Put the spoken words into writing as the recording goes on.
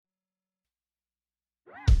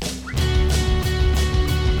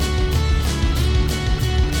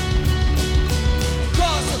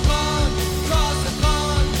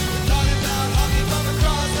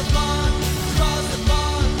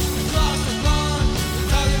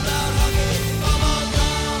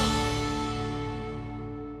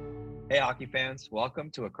hockey fans.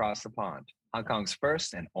 Welcome to Across the Pond, Hong Kong's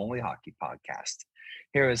first and only hockey podcast.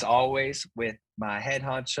 Here as always with my head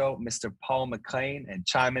honcho, Mr. Paul McLean, and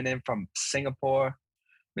chiming in from Singapore,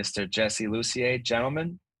 Mr. Jesse Lucier.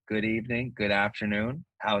 Gentlemen, good evening, good afternoon.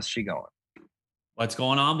 How's she going? What's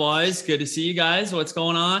going on, boys? Good to see you guys. What's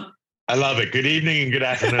going on? I love it. Good evening and good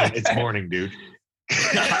afternoon. It's morning, dude.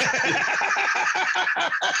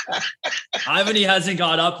 Ivan, he hasn't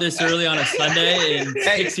got up this early on a Sunday in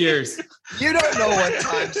 6 years. You don't know what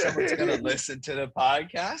time someone's going to listen to the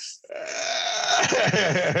podcast.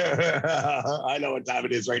 I know what time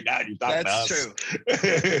it is right now. You're talking That's to us.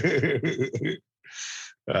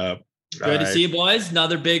 True. Good to see you, boys.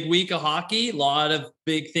 Another big week of hockey. A lot of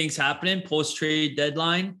big things happening. Post-trade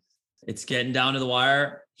deadline. It's getting down to the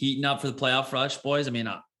wire. Heating up for the playoff rush, boys. I mean,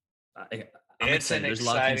 it's an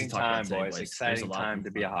exciting time, boys. Exciting time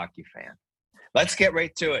to be a hockey fan. Let's get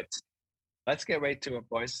right to it.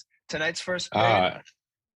 Boys. Tonight's first period.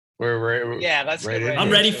 Let's get right. I'm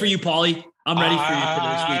ready for you, Paulie. I'm ready for you for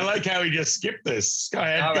this week. I like how we just skipped this. Go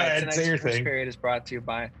ahead, say your thing. First period is brought to you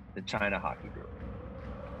by the China Hockey Group.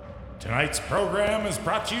 Tonight's program is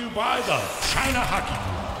brought to you by the China Hockey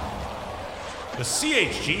Group. The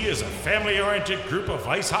CHG is a family-oriented group of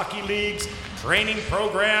ice hockey leagues, training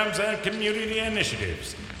programs, and community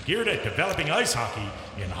initiatives geared at developing ice hockey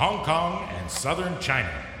in Hong Kong and southern China.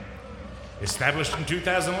 Established in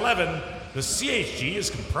 2011, the CHG is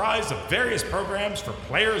comprised of various programs for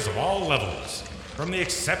players of all levels, from the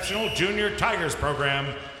exceptional Junior Tigers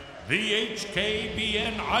program, the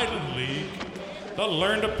HKBN Island League, the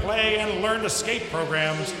Learn to Play and Learn to Skate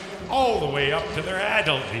programs, all the way up to their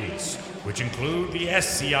adult leagues, which include the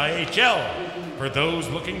SCIHL for those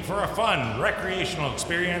looking for a fun recreational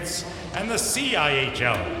experience, and the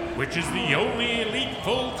CIHL, which is the only elite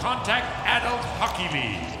full-contact adult hockey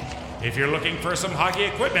league. If you're looking for some hockey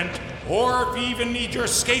equipment, or if you even need your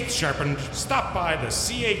skates sharpened, stop by the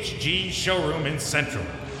CHG showroom in Central,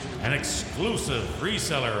 an exclusive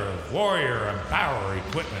reseller of Warrior and Bauer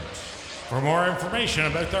equipment. For more information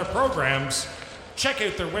about their programs, check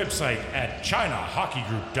out their website at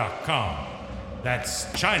ChinaHockeyGroup.com. That's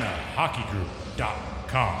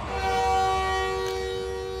ChinaHockeyGroup.com.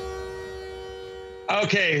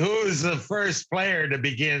 Okay, who's the first player to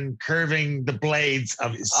begin curving the blades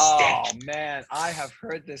of his stick? Oh man, I have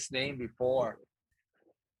heard this name before.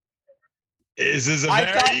 This is a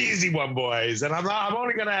very easy one, boys, and I'm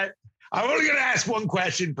only gonna ask one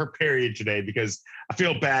question per period today because I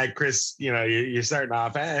feel bad, Chris. You know, you're starting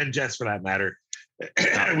off, and Jess for that matter.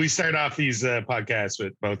 We start off these podcasts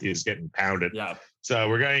with both of you getting pounded. Yeah. So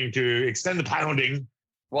we're going to extend the pounding.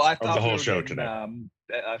 Well, I thought the whole we were show getting, today.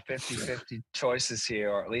 50-50 choices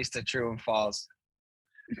here, or at least a true and false.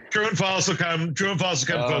 True and false will come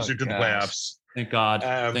closer to the playoffs. Thank God.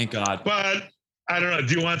 Thank God. But I don't know.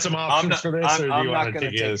 Do you want some options for this, or do you want to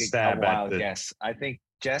take a stab at this? Yes, I think.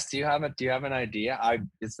 Jess, do you have an idea? I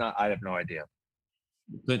have no idea.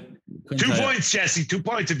 But 2 points, Jesse. 2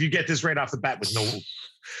 points if you get this right off the bat with no.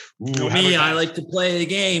 Me, I like to play the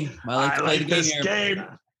game. I like to play the game.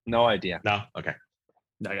 No idea. No. Okay.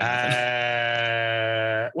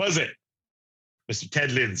 Was it Mr.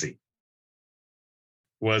 Ted Lindsay?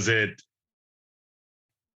 Was it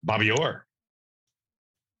Bobby Orr?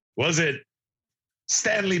 Was it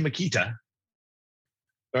Stanley Makita?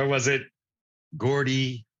 Or was it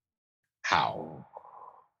Gordie Howe?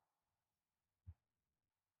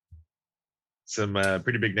 Some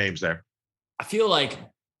pretty big names there. I feel like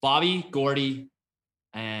Bobby, Gordie,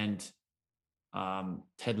 and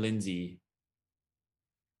Ted Lindsay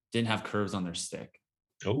didn't have curves on their stick.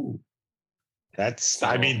 Oh, that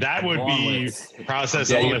would be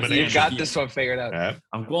process of elimination. You got this one figured out. Yeah.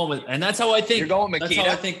 I'm going with, and that's how I think. You're going with Makita? That's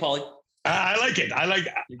how I think, Paulie. I like it. I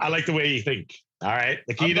like the way you think. All right,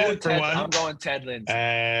 Makita for one. I'm going Ted Lindsay.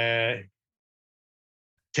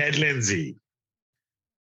 Ted Lindsay.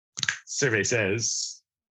 Survey says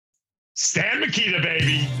Stan Makita,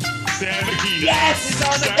 baby. Stan Makita. Yes, it's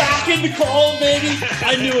on the back in the call, baby.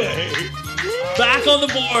 I knew it. Back on the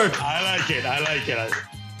board. I like it.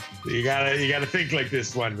 You gotta think like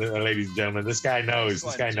this one, ladies and gentlemen. This guy knows.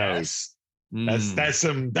 This guy knows. That's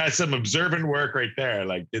some observant work right there.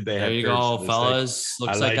 Like, did they have? There you go, fellas.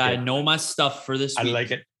 Looks like I know my stuff for this week. I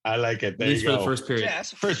like it. There At least you go. for the first period.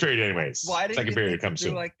 Yes. First period, anyways. Why did second period comes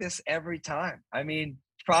soon. like this every time? I mean,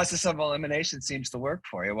 process of elimination seems to work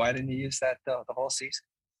for you. Why didn't you use that the whole season?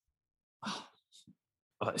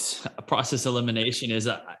 A process elimination is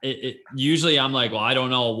usually I'm like, well, I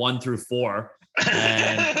don't know 1 through 4.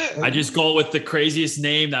 And I just go with the craziest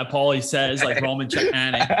name that Paulie says, like Roman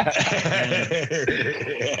Manning.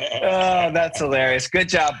 Oh, that's hilarious. Good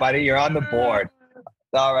job, buddy. You're on the board.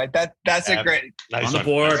 All right. That's a great Nice on the one.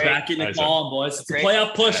 board, Great. back in your Nice column, boys. It's a Great.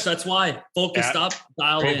 playoff push. That's why. Focused Yeah. up,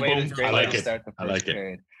 dialed Great in. way great I way like to it. start the I first like it.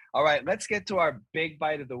 period. All right, let's get to our big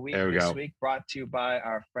bite of the week There we this go. week, brought to you by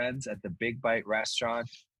our friends at the Big Bite Restaurant.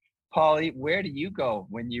 Paulie, where do you go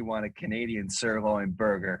when you want a Canadian sirloin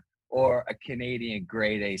burger or a Canadian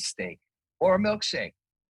grade A steak or a milkshake?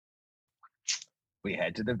 We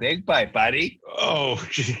head to the Big Bite, buddy. Oh,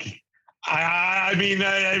 I mean,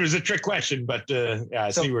 it was a trick question, but yeah,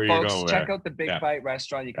 I So, see where you're folks, going. check there. out the Big Yeah. Bite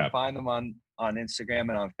Restaurant. You can Yeah. find them on Instagram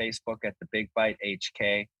and on Facebook at the Big Bite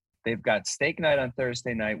HK. They've got steak night on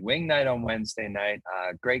Thursday night, wing night on Wednesday night,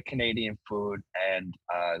 great Canadian food, and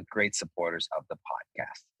great supporters of the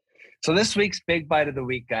podcast. So this week's Big Bite of the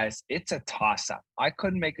Week, guys, it's a toss-up. I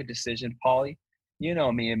couldn't make a decision, Paulie. You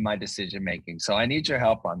know me and my decision making, so I need your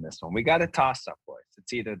help on this one. We got a toss-up, boys.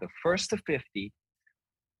 It's either the first to 50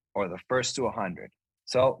 or the first to 100.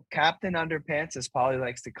 So Captain Underpants, as Paulie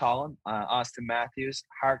likes to call him, Austin Matthews,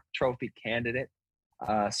 Hart Trophy candidate.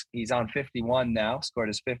 He's on 51 now, scored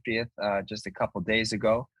his 50th just a couple days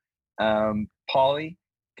ago. Paulie,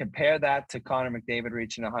 compare that to Connor McDavid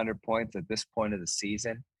reaching 100 points at this point of the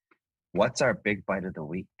season. What's our big bite of the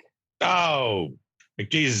week? Oh,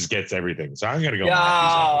 McJesus gets everything, so I'm gonna go. Yo,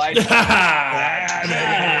 Matthews.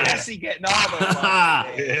 Jesse getting all the love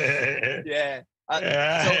today. Yeah.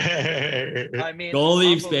 I mean, Go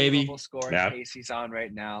Leafs, baby. unbelievable scoring Yeah. pace he's on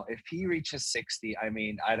right now. If he reaches 60, I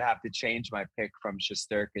mean, I'd have to change my pick from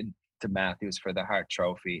Shesterkin to Matthews for the Hart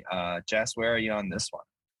Trophy. Jess, where are you on this one?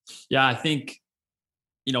 Yeah, I think,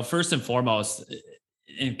 first and foremost,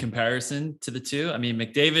 in comparison to the two, I mean,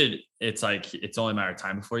 McDavid, it's like it's only a matter of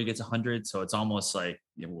time before he gets 100. So it's almost like,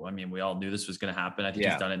 I mean, we all knew this was going to happen. I think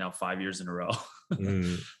he's done it now 5 years in a row.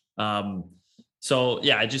 So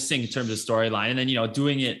yeah, I just think in terms of storyline, and then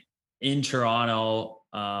doing it in Toronto,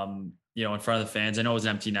 in front of the fans. I know it was an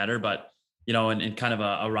empty netter, but in kind of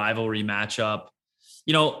a rivalry matchup.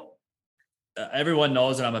 Everyone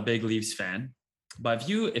knows that I'm a big Leafs fan, but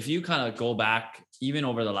if you kind of go back even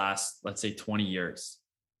over the last, let's say, 20 years,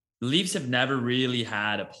 the Leafs have never really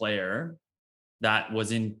had a player that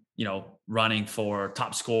was in running for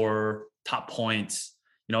top scorer, top points.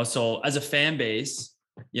 So as a fan base,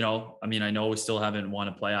 I mean, I know we still haven't won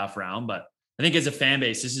a playoff round, but I think as a fan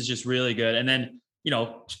base, this is just really good. And then,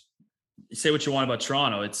 say what you want about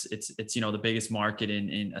Toronto. It's the biggest market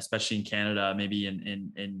in especially in Canada, maybe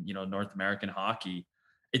in North American hockey.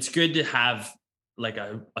 It's good to have like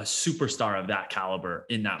a superstar of that caliber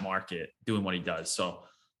in that market doing what he does. So,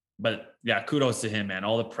 but yeah, kudos to him, man.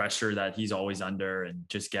 All the pressure that he's always under and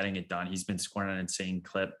just getting it done. He's been scoring an insane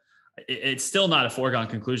clip. It's still not a foregone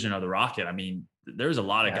conclusion of the Rocket. I mean, there's a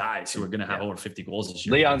lot of guys who are going to have over 50 goals this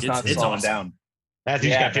year. Leon's not slowing awesome. down.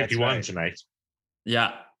 Matthews got 51 tonight.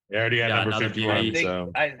 Yeah. They already got number another 51. beauty.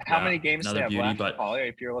 So How many games do they have beauty, left, but- Paulie?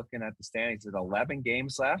 If you're looking at the standings, is it 11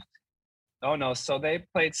 games left? Oh, no. So they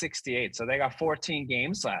played 68. So they got 14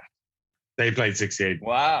 games left. they played 68,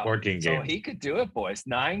 Wow. 14 games. So he could do it, boys.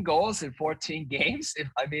 9 goals in 14 games.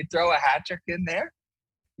 Throw a hat trick in there.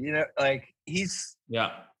 He's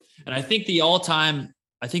Yeah. And I think the all-time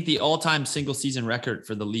single season record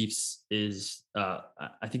for the Leafs is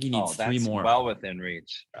I think he needs 3 that's more well within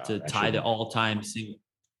reach. to tie the all-time single.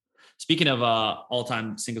 Speaking of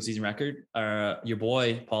all-time single season record, your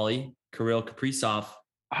boy Paulie Kirill Kaprizov,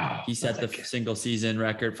 he set the single season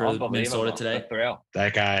record for Minnesota today. A thrill.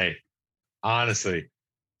 That guy, honestly,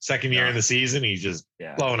 second year in the season, he's just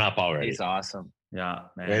blown up already. He's awesome. Yeah,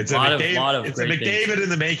 man. It's lot of it's a great things. McDavid in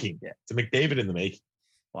the making. Yeah. It's a McDavid in the making.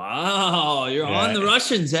 Wow, you're on the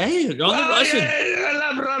Russians, eh? You're on the Russians. I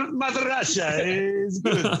love Mother Russia. It's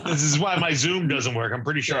good. This is why my Zoom doesn't work. I'm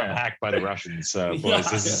pretty sure I'm hacked by the Russians, boys.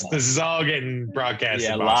 This is all getting broadcast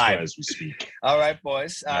in Moscow live as we speak. All right,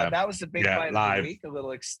 boys. That was the big bite live. of the week. A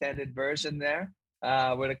little extended version there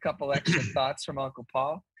with a couple extra thoughts from Uncle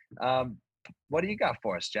Paul. What do you got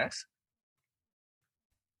for us, Jess?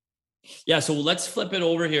 Yeah, so let's flip it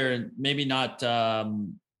over here and maybe not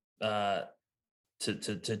to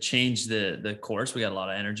change the course. We got a lot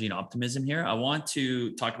of energy and optimism here. I want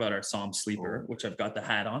to talk about our Psalm Sleeper, which I've got the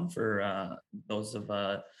hat on for those of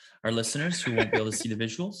our listeners who won't be able to see the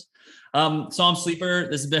visuals. Psalm Sleeper,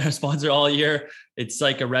 this has been our sponsor all year. It's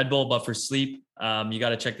like a Red Bull, but for sleep. You got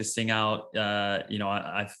to check this thing out.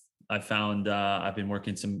 I've found I've been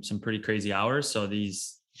working some pretty crazy hours. So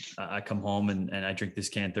I come home and I drink this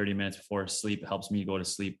can 30 minutes before sleep. It helps me go to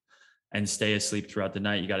sleep and stay asleep throughout the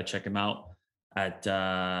night. You got to check them out. at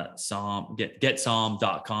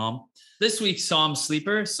getsom.com. This week's Som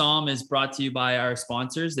Sleeper. Som is brought to you by our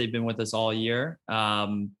sponsors. They've been with us all year.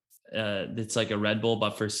 It's like a Red Bull,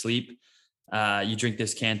 but for sleep. You drink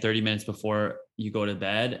this can 30 minutes before you go to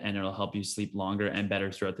bed, and it'll help you sleep longer and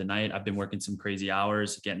better throughout the night. I've been working some crazy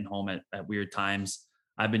hours, getting home at weird times.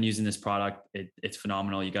 I've been using this product. It's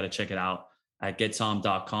phenomenal. You got to check it out at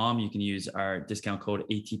getsom.com. You can use our discount code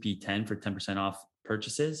ATP10 for 10% off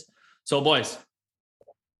purchases. So boys,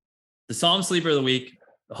 the Som Sleeper of the week,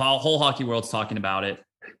 the whole hockey world's talking about it.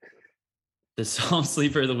 The Som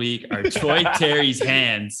Sleeper of the week are Troy Terry's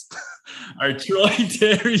hands. Are Troy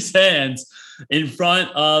Terry's hands in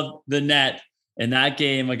front of the net in that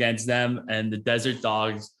game against them and the Desert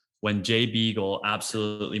Dogs when Jay Beagle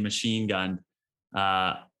absolutely machine gunned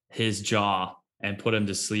his jaw and put him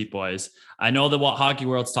to sleep, boys. I know that what hockey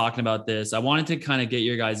world's talking about this. I wanted to kind of get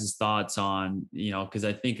your guys' thoughts on, because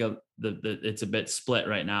I think it's a bit split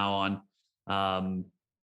right now on,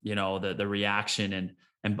 the reaction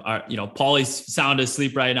and Paulie's sound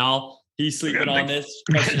asleep right now. He's sleeping on this.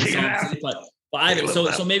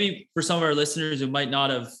 So maybe for some of our listeners who might not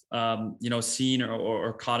have, seen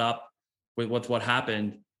or caught up with what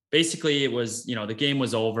happened, basically it was, the game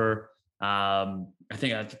was over. I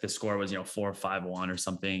think the score was, 4-5-1 or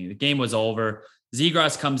something. The game was over.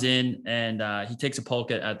 Zegras comes in and he takes a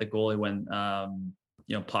poke at the goalie when,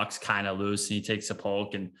 puck's kind of loose, and he takes a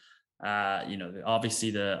poke and,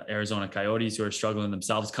 obviously the Arizona Coyotes, who are struggling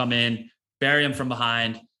themselves, come in, bury him from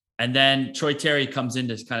behind. And then Troy Terry comes in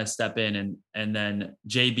to kind of step in, and then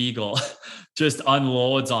Jay Beagle just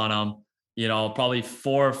unloads on him, probably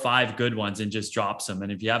 4 or 5 good ones, and just drops him.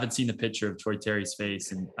 And if you haven't seen the picture of Troy Terry's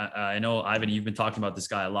face, and I know, Ivan, you've been talking about this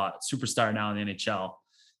guy a lot, superstar now in the NHL.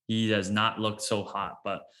 He does not look so hot.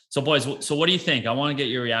 But so boys, so what do you think? I want to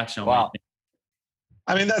get your reaction on what you think.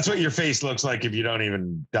 I mean, that's what your face looks like if you don't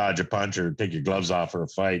even dodge a punch or take your gloves off for a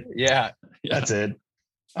fight. Yeah. That's it.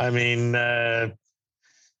 I mean,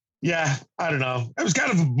 yeah, I don't know. It was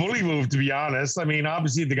kind of a bully move, to be honest. I mean,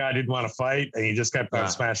 obviously the guy didn't want to fight, and he just kept on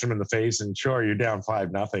smashing him in the face. And sure, you're down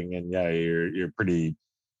 5-0, and yeah, you're pretty,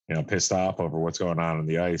 pissed off over what's going on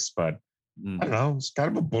the ice. But I don't know, it's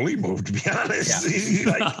kind of a bully move, to be honest.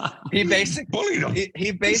 Yeah. he basically bullied him.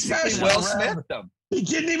 He basically Will Smithed him. He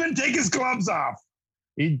didn't even take his gloves off.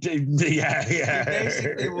 He did, yeah.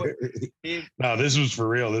 No, this was for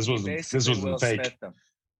real. This wasn't fake.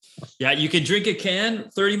 Yeah, you can drink a can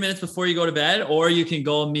 30 minutes before you go to bed, or you can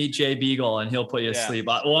go meet Jay Beagle and he'll put you to sleep.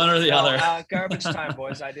 One or the other. Garbage time,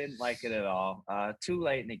 boys. I didn't like it at all. Too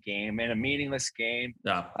late in the game, in a meaningless game.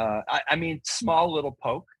 Yeah. I mean, small little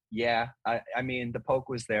poke. Yeah. I mean, the poke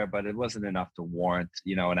was there, but it wasn't enough to warrant,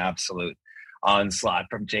 an absolute onslaught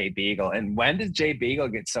from Jay Beagle. And when did Jay Beagle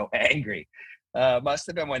get so angry? Must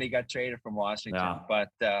have been when he got traded from Washington. Yeah.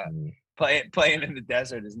 But playing in the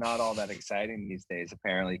desert is not all that exciting these days,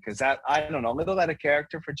 apparently, because I don't know, a little out of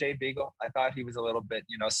character for Jay Beagle. I thought he was a little bit,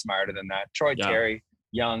 smarter than that. Troy Terry,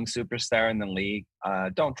 young superstar in the league.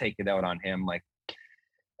 Don't take it out on him. Like,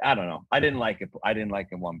 I don't know. I didn't like it. I didn't like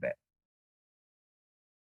it one bit.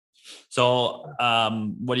 So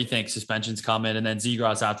what do you think? Suspensions coming, and then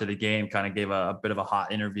Zegras after the game kind of gave a bit of a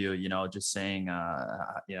hot interview, just saying,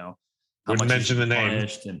 wouldn't mention the name. And,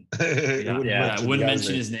 wouldn't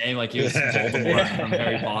mention his name like he was Voldemort from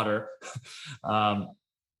Harry Potter.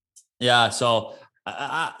 So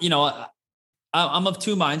I'm of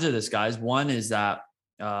two minds of this, guys. One is that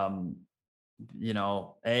when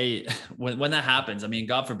that happens, I mean,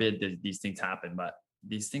 God forbid these things happen, but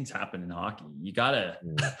these things happen in hockey. You gotta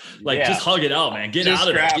just hug it out, man. Get out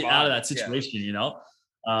of that situation,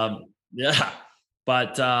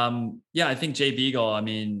 But I think Jay Beagle, I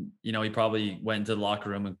mean, he probably went into the locker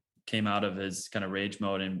room and came out of his kind of rage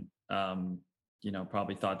mode and,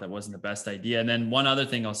 probably thought that wasn't the best idea. And then one other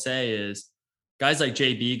thing I'll say is guys like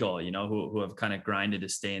Jay Beagle, who have kind of grinded to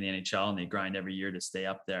stay in the NHL, and they grind every year to stay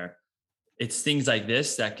up there. It's things like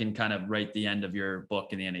this that can kind of write the end of your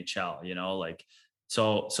book in the NHL,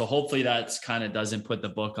 so hopefully that's kind of doesn't put the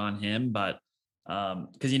book on him, but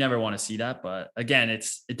because you never want to see that. But again, it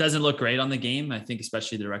doesn't look great on the game, I think,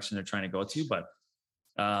 especially the direction they're trying to go to. But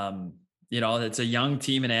it's a young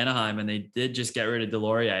team in Anaheim, and they did just get rid of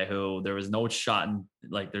Delorier, who there was no shot and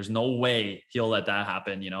there's no way he'll let that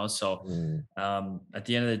happen, So at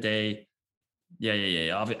the end of the day,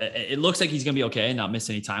 it looks like he's gonna be okay and not miss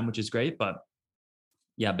any time, which is great. But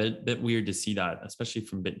yeah, bit weird to see that, especially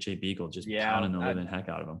from Jay Beagle, just pounding the living heck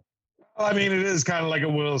out of him. Well, I mean, it is kind of like a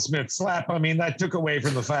Will Smith slap. I mean, that took away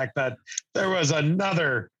from the fact that there was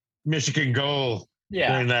another Michigan goal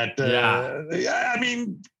during that. I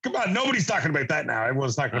mean, come on, nobody's talking about that now.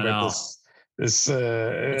 Everyone's talking about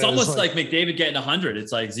It's almost like McDavid getting 100.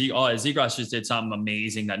 It's like Zegras just did something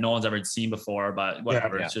amazing that no one's ever seen before, but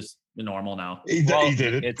whatever. Yeah. It's just normal now. He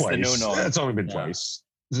did it it's twice. The new normal. It's only been twice.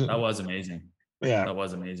 That was amazing. Yeah, that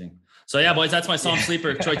was amazing. So yeah, boys, that's my song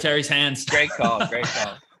sleeper. Troy Terry's Hands. Great call.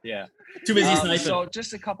 Yeah. Too busy sniping. So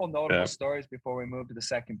just a couple notable stories before we move to the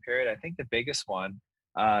second period. I think the biggest one,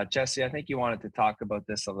 Jesse, I think you wanted to talk about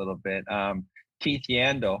this a little bit. Keith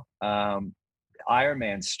Yandle,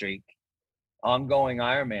 ongoing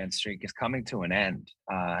Ironman streak is coming to an end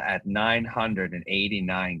at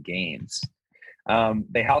 989 games.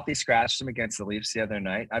 They healthy scratched him against the Leafs the other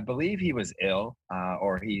night. I believe he was ill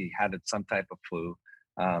or he had some type of flu,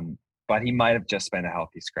 but he might have just been a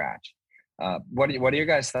healthy scratch. What are your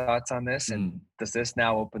guys' thoughts on this? And does this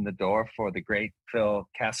now open the door for the great Phil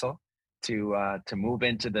Kessel to move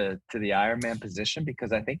into the Ironman position?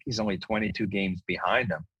 Because I think he's only 22 games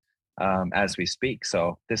behind him as we speak.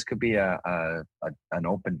 So this could be an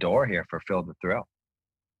open door here for Phil the Thrill.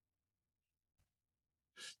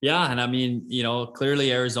 Yeah, and I mean,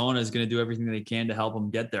 clearly Arizona is going to do everything they can to help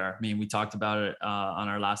him get there. I mean, we talked about it on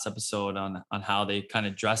our last episode on how they kind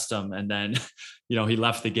of dressed him, and then, he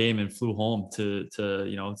left the game and flew home to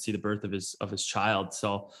see the birth of his child.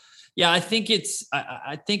 So, yeah, I think it's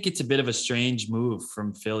a bit of a strange move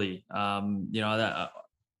from Philly.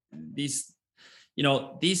 These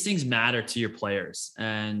things matter to your players,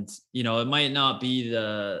 and it might not be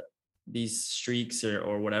these streaks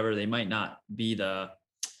or whatever. They might not be the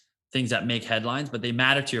things that make headlines, but they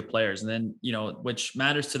matter to your players, and then which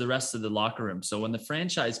matters to the rest of the locker room. So when the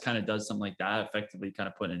franchise kind of does something like that, effectively kind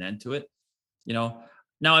of put an end to it. Now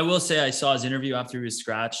I will say I saw his interview after he was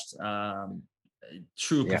scratched.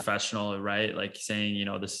 True professional, right? Like saying,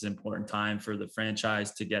 this is an important time for the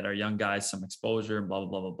franchise to get our young guys some exposure and blah, blah,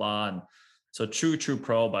 blah, blah, blah. And so true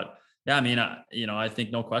pro. But yeah, I mean, I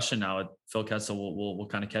think no question now Phil Kessel will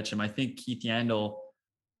kind of catch him. I think Keith Yandle,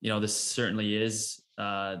 this certainly is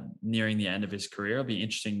nearing the end of his career. It'll be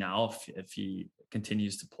interesting now if he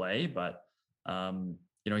continues to play, but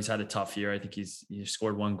he's had a tough year. I think he's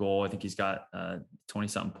scored one goal. I think he's got 20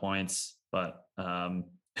 something points, but I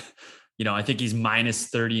think he's minus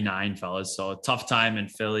 39, fellas. So a tough time in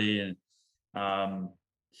Philly. And I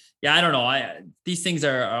don't know. These things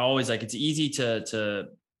are always like, it's easy to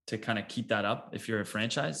kind of keep that up if you're a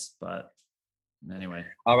franchise, but anyway.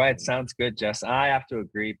 All right. Sounds good, Jess. I have to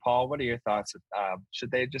agree. Paul, what are your thoughts? Should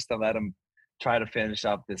they just let him try to finish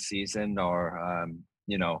up this season or,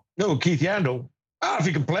 No, Keith Yandle. If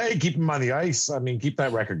he can play, keep him on the ice. I mean, keep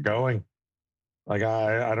that record going. Like,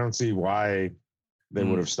 I don't see why they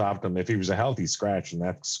would have stopped him if he was a healthy scratch.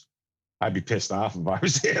 And I'd be pissed off if I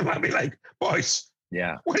was him. I'd be like, boys,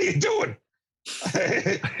 what are you doing?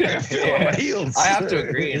 I feel on my heels. I have to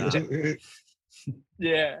agree.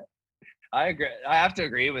 Yeah. I agree. I have to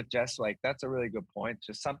agree with Jess. Like, that's a really good point.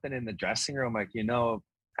 Just something in the dressing room, like,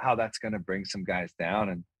 how that's going to bring some guys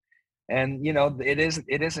down. And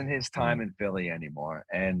it isn't his time in Philly anymore.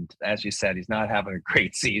 And as you said, he's not having a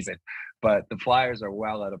great season, but the Flyers are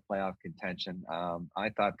well out of playoff contention. I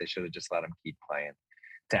thought they should have just let him keep playing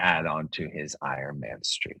to add on to his Ironman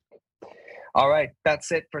streak. All right.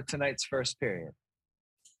 That's it for tonight's first period.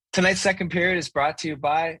 Tonight's second period is brought to you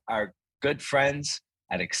by our good friends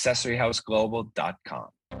at AccessoryHouseGlobal.com.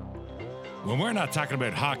 When we're not talking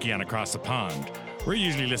about hockey on Across the Pond, we're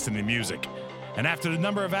usually listening to music. And after the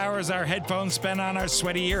number of hours our headphones spend on our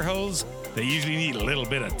sweaty ear holes, they usually need a little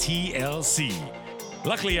bit of TLC.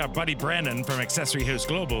 Luckily, our buddy Brandon from Accessory House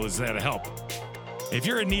Global is there to help. If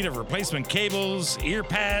you're in need of replacement cables, ear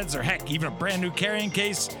pads, or heck, even a brand new carrying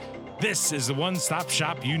case, this is the one-stop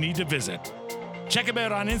shop you need to visit. Check them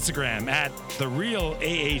out on Instagram at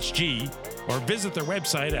TheRealAHG or visit their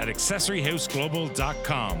website at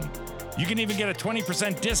AccessoryHouseGlobal.com. You can even get a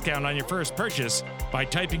 20% discount on your first purchase by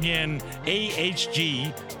typing in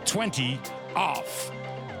AHG20 off.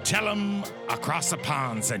 Tell them Across the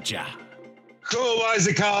Pond sent ya. Cool. Why is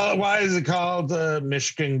it called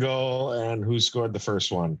Michigan goal, and who scored the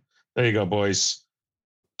first one? There you go, boys.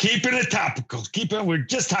 Keeping it topical. We're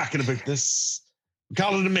just talking about this. We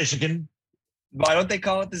call it a Michigan. Why don't they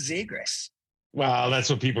call it the Zegras? Well, that's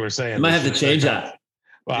what people are saying. You might have to change that.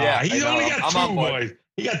 Well, yeah, he only got two, boys.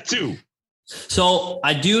 He got two. So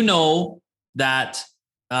I do know that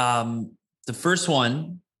the first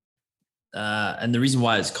one, and the reason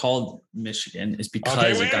why it's called Michigan is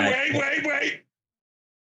because wait.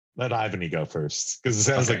 Let Ivany go first, because it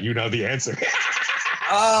sounds like you know the answer.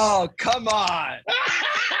 Oh, come on.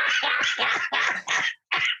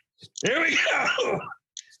 Here we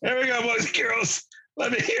go, boys and girls.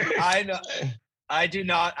 Let me hear it. I know. I do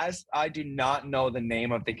not know the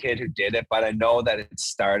name of the kid who did it, but I know that it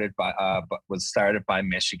was started by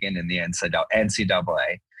Michigan in the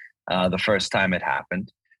NCAA the first time it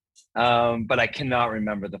happened. But I cannot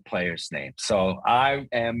remember the player's name. So I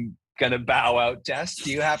am gonna bow out. Jess,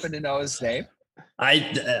 do you happen to know his name?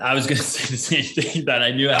 I was gonna say the same thing that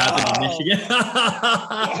I knew it happened in Michigan.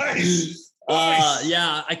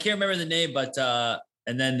 Yeah, I can't remember the name, but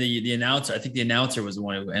and then the announcer, I think the announcer was the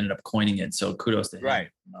one who ended up coining it. So kudos to him. Right.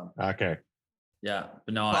 Okay. Yeah,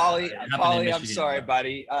 but no, Paulie, I'm sorry,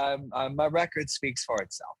 buddy. My record speaks for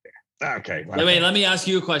itself here. Okay. Wait, let me ask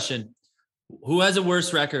you a question. Who has a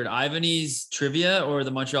worse record, Ivany's Trivia or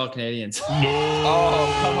the Montreal Canadiens?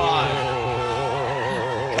 Oh, come on.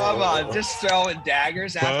 Come on. Just throwing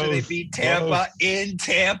daggers after they beat Tampa in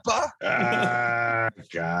Tampa.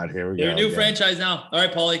 God, here we go. They're a new franchise now. All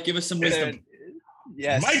right, Paulie, give us some wisdom.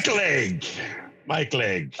 Yes. Mike Legg. Mike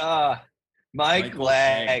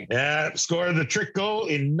Legg. Yeah, scored the trick goal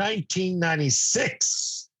in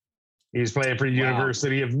 1996. He was playing for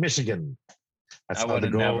University of Michigan. I would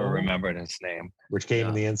have never remembered his name. Which came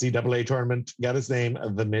in the NCAA tournament, got his name,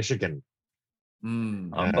 the Michigan.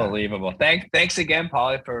 Unbelievable. Thanks again,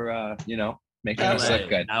 Paulie, for making us look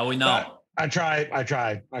good. Now we know. I try.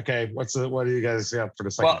 Okay, what do you guys got for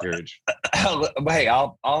the second period? Hey,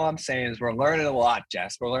 all I'm saying is we're learning a lot,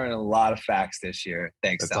 Jess. We're learning a lot of facts this year.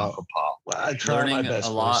 Thanks to Uncle Paul. Well, I try my best.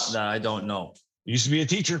 A lot that I don't know. Used to be a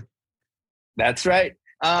teacher. That's right.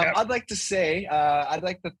 I'd like to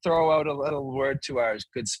throw out a little word to our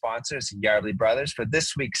good sponsors, Yardley Brothers. For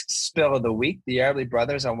this week's Spill of the Week, the Yardley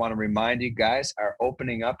Brothers, I want to remind you guys, are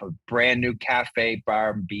opening up a brand new cafe,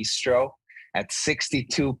 bar, and bistro at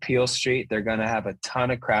 62 Peel Street. They're going to have a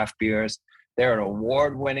ton of craft beers. They're an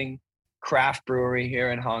award-winning craft brewery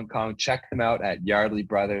here in Hong Kong. Check them out at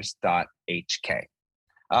yardleybrothers.hk.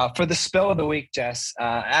 For the Spill of the Week, Jess,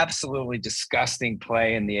 absolutely disgusting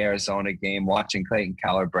play in the Arizona game, watching Clayton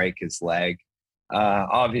Keller break his leg.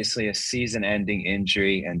 Obviously a season-ending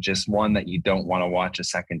injury and just one that you don't want to watch a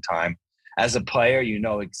second time. As a player, you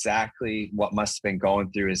know exactly what must have been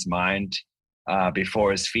going through his mind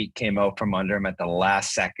before his feet came out from under him at the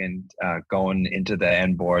last second, going into the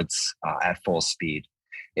end boards at full speed.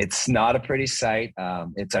 It's not a pretty sight.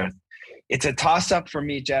 It's a toss-up for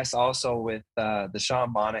me, Jess, also with the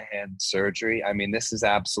Sean Monahan surgery. I mean, this is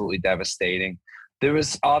absolutely devastating. There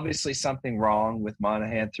was obviously something wrong with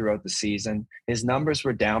Monahan throughout the season. His numbers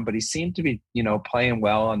were down, but he seemed to be, playing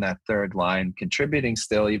well on that third line, contributing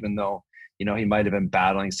still, even though, he might have been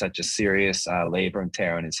battling such a serious labor and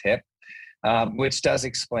tear in his hip, which does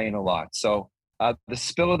explain a lot. So the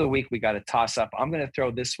Spill of the Week, we got a toss-up. I'm going to throw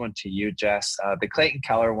this one to you, Jess. The Clayton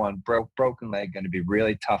Keller one, broken leg, going to be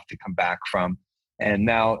really tough to come back from. And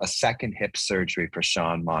now a second hip surgery for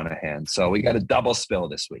Sean Monahan. So we got a double spill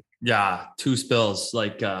this week. Yeah, 2 spills,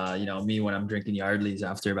 like, me when I'm drinking Yardleys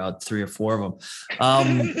after about 3 or 4 of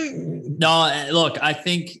them. No, look, I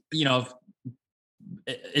think,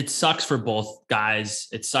 it sucks for both guys.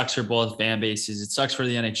 It sucks for both fan bases. It sucks for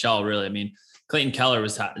the NHL, really. I mean, Clayton Keller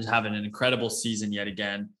was having an incredible season yet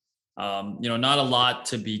again. Not a lot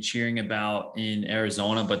to be cheering about in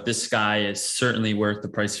Arizona, but this guy is certainly worth the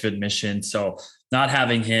price of admission. So not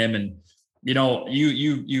having him, and you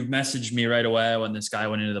messaged me right away when this guy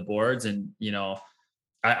went into the boards, and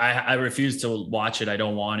I refuse to watch it. I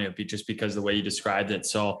don't want to, just because the way you described it.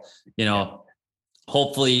 So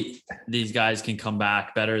hopefully these guys can come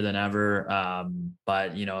back better than ever.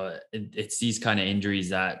 But it's these kind of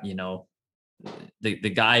injuries that the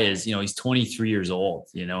guy is, he's 23 years old,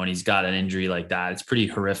 and he's got an injury like that. It's pretty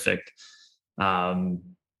horrific. And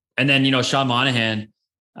then, Sean Monahan,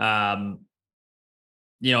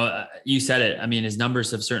 you said it. I mean, his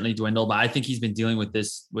numbers have certainly dwindled, but I think he's been dealing with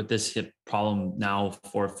this hip problem now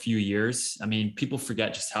for a few years. I mean, people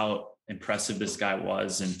forget just how impressive this guy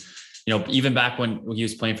was. And, even back when he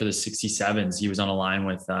was playing for the 67s, he was on a line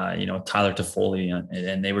with, Tyler Toffoli,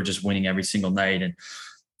 and they were just winning every single night. And,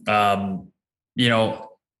 and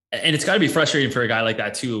it's got to be frustrating for a guy like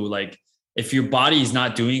that too. Like, if your body's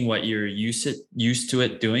not doing what you're used to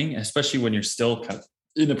it doing, especially when you're still kind of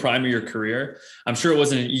in the prime of your career, I'm sure it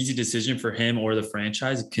wasn't an easy decision for him or the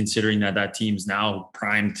franchise, considering that team's now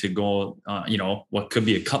primed to go, what could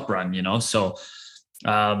be a cup run, So,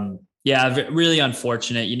 really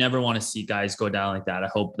unfortunate. You never want to see guys go down like that. I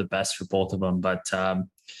hope the best for both of them, but,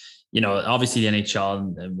 obviously the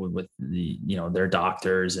NHL and with the, their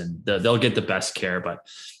doctors, and they'll get the best care, but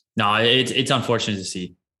no, it's unfortunate to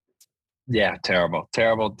see. Yeah, terrible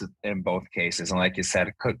in both cases. And like you said,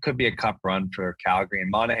 it could be a cup run for Calgary, and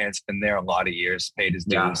Monahan's been there a lot of years, paid his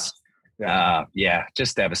dues. Yeah,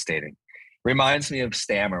 just devastating. Reminds me of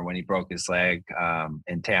Stammer when he broke his leg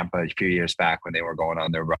in Tampa a few years back when they were going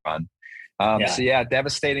on their run. So yeah,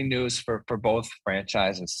 devastating news for both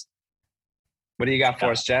franchises. What do you got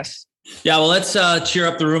for us, Jess? Yeah, well, let's cheer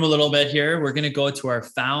up the room a little bit here. We're going to go to our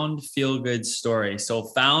Found Feel Good story. So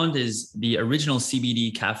Found is the original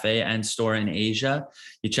CBD cafe and store in Asia.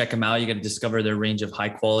 You check them out. You got to discover their range of high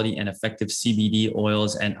quality and effective CBD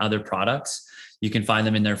oils and other products. You can find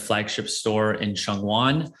them in their flagship store in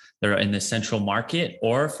Chongwon. They're in the Central Market,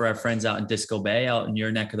 or for our friends out in Disco Bay, out in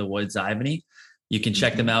your neck of the woods, Ivany, you can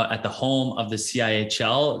check them out at the home of the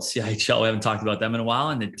CIHL. CIHL, we haven't talked about them in a while,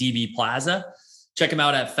 in the DB Plaza. Check them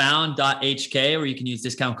out at found.hk, or you can use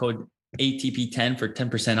discount code ATP10 for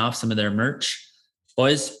 10% off some of their merch.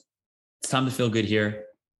 Boys, it's time to feel good here.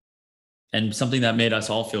 And something that made us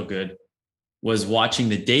all feel good was watching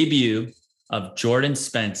the debut of Jordan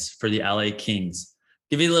Spence for the LA Kings.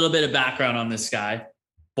 Give you a little bit of background on this guy.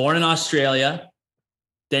 Born in Australia,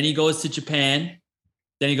 then he goes to Japan,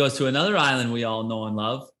 then he goes to another island we all know and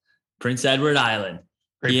love, Prince Edward Island.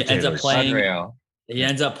 He ends up playing. Unreal. He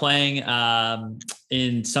ends up playing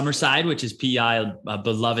in Summerside, which is PEI, a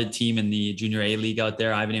beloved team in the Junior A League out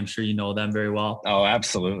there. Ivan, I'm sure you know them very well. Oh,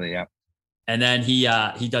 absolutely, yeah. And then he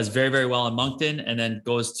does very, very well in Moncton, and then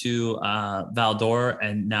goes to Val-d'Or,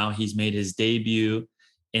 and now he's made his debut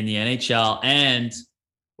in the NHL, and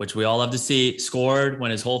which we all love to see, scored when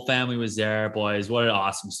his whole family was there. Boys, what an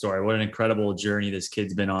awesome story. What an incredible journey this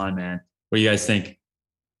kid's been on, man. What do you guys think?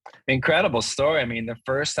 Incredible story. I mean, the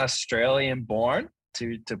first Australian born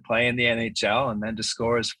to play in the NHL and then to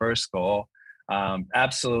score his first goal.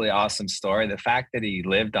 Absolutely awesome story. The fact that he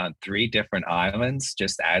lived on 3 different islands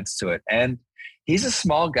just adds to it. And he's a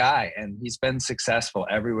small guy, and he's been successful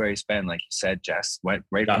everywhere he's been. Like you said, Jess, went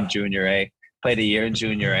right from Junior A, played a year in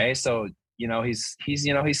Junior A. So, he's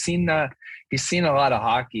seen a lot of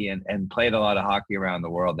hockey and played a lot of hockey around the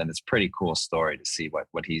world. And it's a pretty cool story to see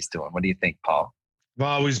what he's doing. What do you think, Paul? I've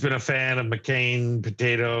always been a fan of McCain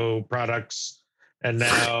potato products, and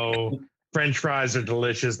now French fries are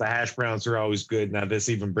delicious. The hash browns are always good. Now this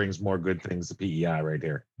even brings more good things to PEI right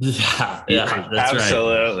here. Yeah, that's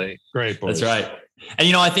absolutely right. Great, boys. That's right.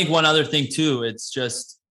 And I think one other thing too, it's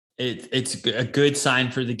just it's a good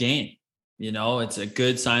sign for the game. It's a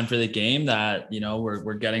good sign for the game that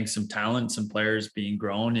we're getting some talent, some players being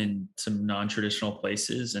grown in some non-traditional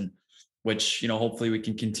places, and which hopefully we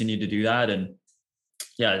can continue to do that. And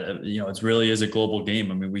yeah, it really is a global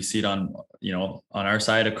game. I mean, we see it on our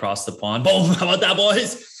side across the pond. Boom! How about that,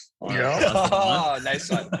 boys? Yeah. Oh, nice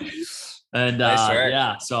one. And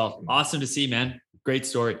yeah, so awesome to see, man. Great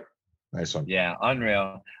story. Nice one. Yeah,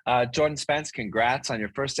 unreal. Jordan Spence, congrats on your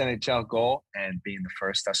first NHL goal and being the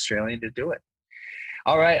first Australian to do it.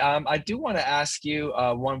 All right. I do want to ask you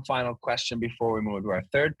one final question before we move to our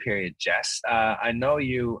third period, Jess. I know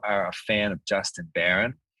you are a fan of Justin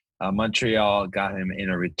Barron. Montreal got him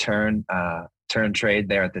in a return trade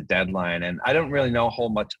there at the deadline, and I don't really know a whole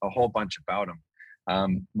bunch about him.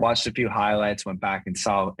 Watched a few highlights, went back and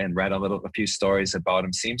saw and read a few stories about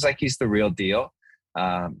him. Seems like he's the real deal.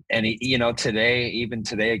 And he,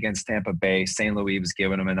 today against Tampa Bay, St. Louis was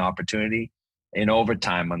giving him an opportunity in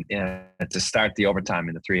overtime to start the overtime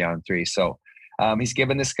in the 3-on-3. So he's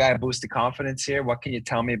giving this guy a boost of confidence here. What can you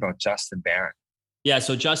tell me about Justin Barron? Yeah,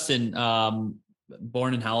 so Justin,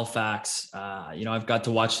 born in Halifax, I've got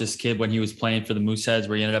to watch this kid when he was playing for the Mooseheads,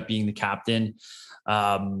 where he ended up being the captain.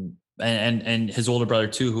 And his older brother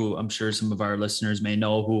too, who I'm sure some of our listeners may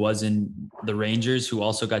know, who was in the Rangers, who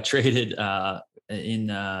also got traded around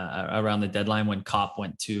the deadline when Kopp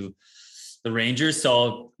went to the Rangers.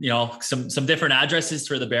 So, some different addresses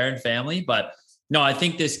for the Barron family, but no, I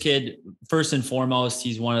think this kid, first and foremost,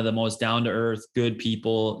 he's one of the most down to earth, good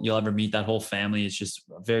people you'll ever meet. That whole family is just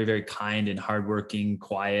very, very kind and hardworking,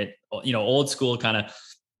 quiet, old school kind of,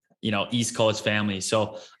 East Coast family.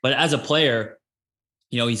 So, but as a player,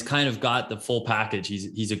 he's kind of got the full package.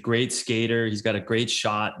 He's a great skater. He's got a great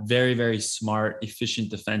shot, very, very smart,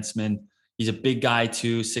 efficient defenseman. He's a big guy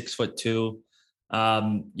too, 6'2".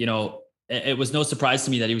 It was no surprise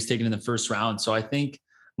to me that he was taken in the first round. So I think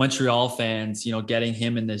Montreal fans, getting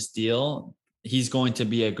him in this deal, he's going to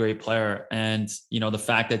be a great player. And, the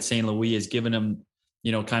fact that St. Louis has given him,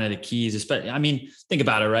 kind of the keys, especially, I mean, think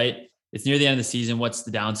about it, right? It's near the end of the season. What's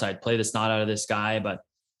the downside? Play the snot out of this guy. But,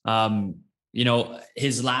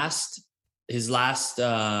 his last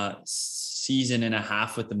season and a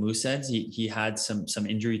half with the Mooseheads, he had some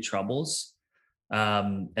injury troubles.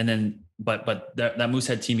 And then, but that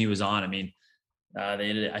Moosehead team he was on, I mean,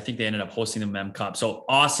 I think they ended up hosting the Mem Cup. So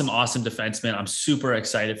awesome defenseman. I'm super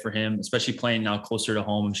excited for him, especially playing now closer to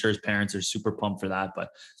home. I'm sure his parents are super pumped for that. But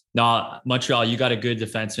No, Montreal, you got a good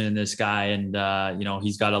defenseman in this guy, and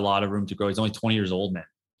he's got a lot of room to grow. He's only 20 years old, man.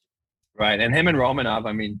 Right, and him and Romanov.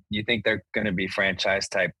 I mean, you think they're going to be franchise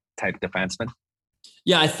type defensemen?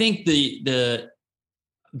 Yeah, I think the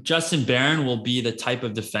Justin Barron will be the type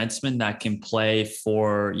of defenseman that can play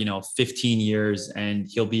for 15 years, and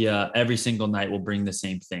he'll be every single night will bring the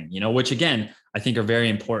same thing. Which again I think are very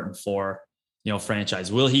important for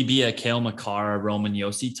franchise. Will he be a Cale Makar, Roman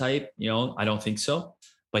Josi type? I don't think so.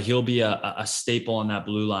 But he'll be a staple on that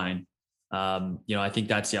blue line. I think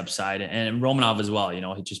that's the upside. And Romanov as well,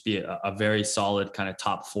 he'd just be a very solid kind of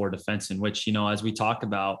top 4 defenseman, which, as we talked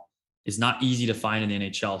about, is not easy to find in the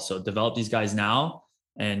NHL. So develop these guys now,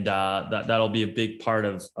 and that'll be a big part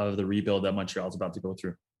of the rebuild that Montreal is about to go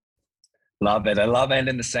through. Love it. I love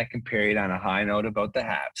ending the second period on a high note about the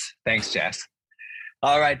Habs. Thanks, Jess.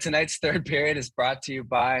 All right, tonight's third period is brought to you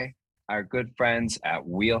by our good friends at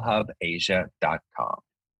wheelhubasia.com.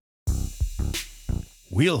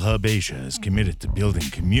 WheelHub Asia is committed to building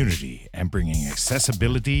community and bringing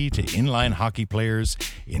accessibility to inline hockey players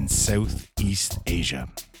in Southeast Asia.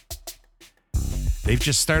 They've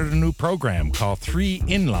just started a new program called 3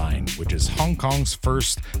 Inline, which is Hong Kong's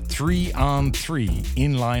first 3-on-3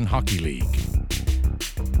 inline hockey league.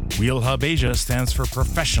 WheelHub Asia stands for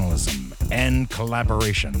professionalism and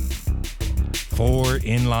collaboration. For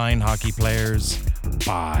inline hockey players,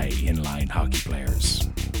 by inline hockey players.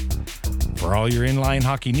 For all your inline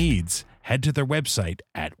hockey needs, head to their website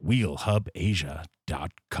at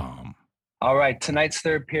wheelhubasia.com. All right, tonight's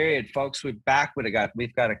third period, folks, we've got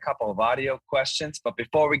a couple of audio questions, but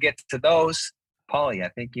before we get to those, Paulie, I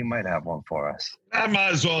think you might have one for us. I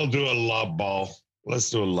might as well do a lob ball. Let's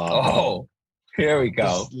do a lob ball. Oh, here we go.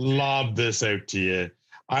 Just lob this out to you.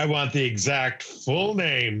 I want the exact full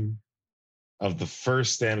name of the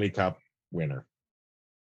first Stanley Cup winner.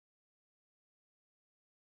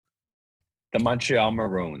 The Montreal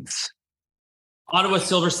Maroons. Ottawa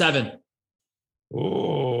Silver 7.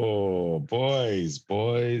 Oh, boys.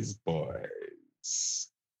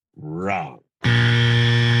 Wrong.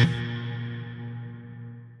 We're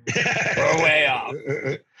way off.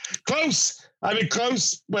 Close. I mean,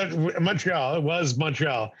 close, but Montreal. It was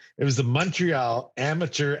Montreal. It was the Montreal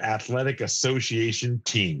Amateur Athletic Association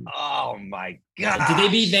team. Oh, my God. Did they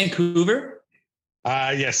beat Vancouver?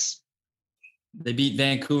 Yes. They beat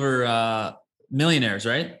Vancouver Millionaires,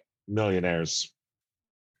 right? Millionaires.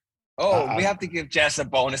 Oh, we have to give Jess a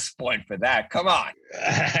bonus point for that. Come on.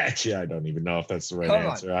 Actually, I don't even know if that's the right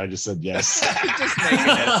answer. I just said yes. Just making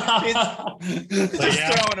it. Just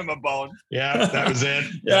throwing him a bone. Yeah, that was it.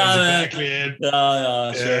 That was exactly it.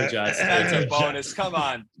 Yeah, sure, Jess. That's a bonus. Come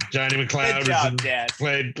on. Johnny McLeod Good job, Jess.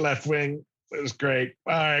 Played left wing. It was great.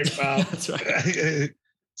 All right. Well, that's right.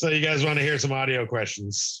 So you guys want to hear some audio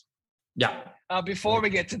questions? Yeah. Before we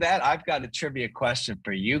get to that, I've got a trivia question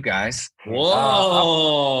for you guys.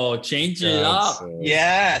 Whoa, change it up.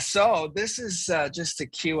 Yeah, so this is just to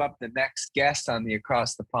cue up the next guest on the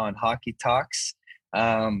Across the Pond Hockey Talks.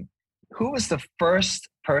 Who was the first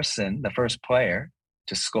player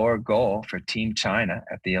to score a goal for Team China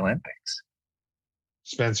at the Olympics?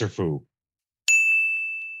 Spencer Fu.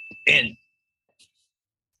 In.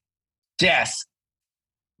 Jess.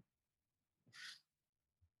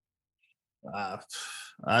 I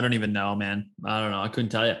don't even know, man. I don't know. I couldn't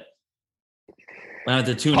tell you. I have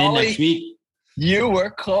to tune in next week. You were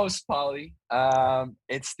close, Paulie.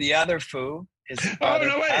 It's the other Fu. His brother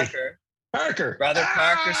Parker. Brother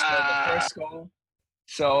Parker scored the first goal.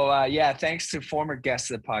 So, thanks to former guest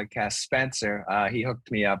of the podcast, Spencer. He hooked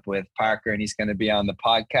me up with Parker, and he's going to be on the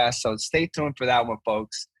podcast. So stay tuned for that one,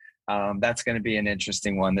 folks. That's going to be an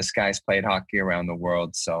interesting one. This guy's played hockey around the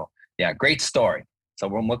world. So, yeah, great story. So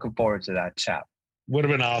we're looking forward to that chat. Would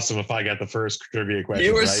have been awesome if I got the first trivia question.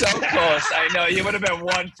 You were so close. I know. You would have been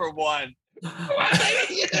 1 for 1.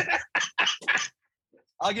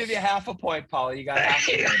 I'll give you half a point, Paul. You got half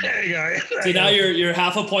a point. There you go. So now you're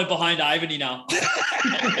half a point behind Ivany now.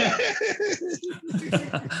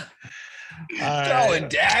 Throwing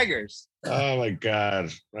daggers. Oh my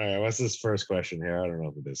God. All right. What's this first question here? I don't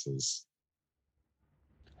know who this is.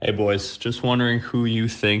 Hey boys, just wondering who you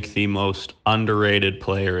think the most underrated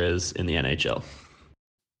player is in the NHL.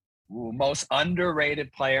 Ooh, most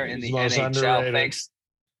underrated player in the NHL. Underrated.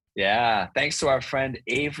 Thanks to our friend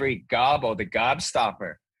Avery Gobbo, the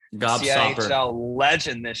Gobstopper. CIHL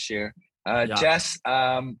legend this year. Jess,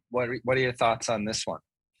 what are your thoughts on this one?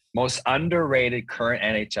 Most underrated current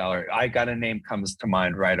NHLer. I got a name comes to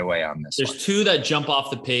mind right away on this. There's two that jump off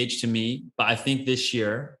the page to me, but I think this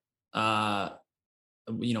year,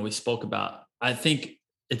 we spoke about, I think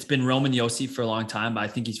it's been Roman Josi for a long time, but I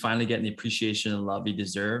think he's finally getting the appreciation and love he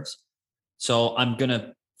deserves. So I'm going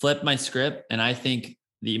to flip my script. And I think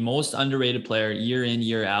the most underrated player year in,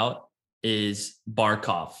 year out is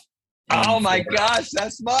Barkov. Oh my gosh,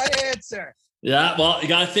 that's my answer. Yeah, well, you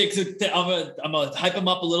got to fix it. I'm gonna hype him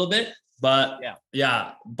up a little bit. But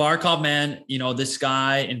yeah, Barkov, man, this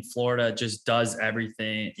guy in Florida just does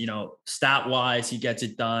everything. Stat wise, he gets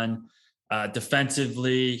it done.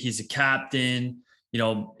 Defensively, he's a captain.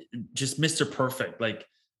 Just Mr. Perfect. Like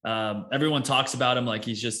everyone talks about him like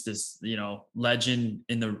he's just this, legend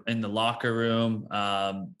in the locker room.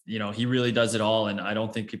 He really does it all, and I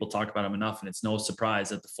don't think people talk about him enough. And it's no surprise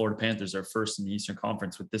that the Florida Panthers are first in the Eastern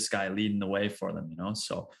Conference with this guy leading the way for them.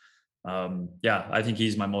 So. I think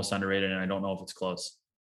he's my most underrated, and I don't know if it's close.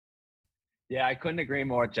 Yeah, I couldn't agree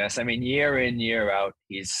more, Jess. I mean, year in, year out,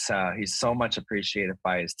 he's so much appreciated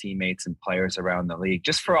by his teammates and players around the league,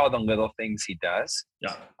 just for all the little things he does.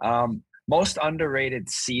 Yeah. Most underrated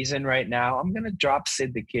season right now, I'm going to drop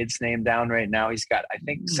Sid the Kid's name down right now. He's got, I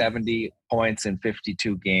think, 70 points in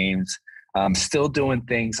 52 games, still doing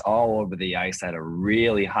things all over the ice at a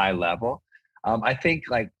really high level. I think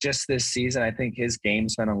just this season, I think his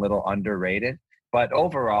game's been a little underrated, but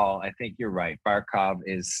overall, I think you're right. Barkov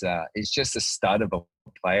is just a stud of a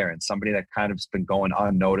player and somebody that kind of has been going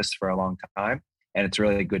unnoticed for a long time. And it's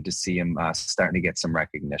really good to see him starting to get some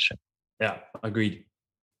recognition. Yeah, agreed.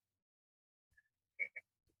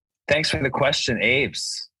 Thanks for the question,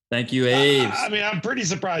 Aves. Thank you, Aves. I'm pretty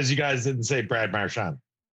surprised you guys didn't say Brad Marchand.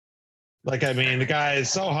 The guy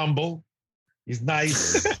is so humble. He's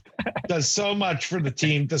nice. Does so much for the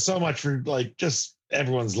team, does so much for just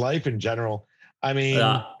everyone's life in general. He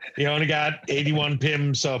only got 81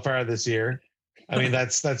 PIM so far this year.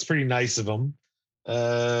 That's pretty nice of him.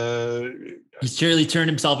 He's surely turned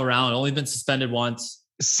himself around. Only been suspended once.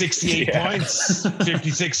 68 points,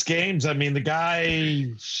 56 games. The guy.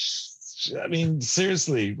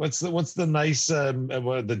 Seriously, what's the nice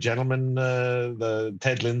the gentleman the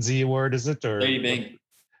Ted Lindsay Award, is it, or Lady Bing?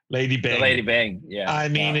 Lady Bing. The Lady Bing, yeah.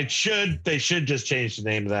 They should just change the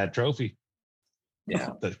name of that trophy. Yeah.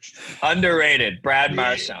 Underrated, Brad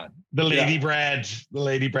Marchand. The Lady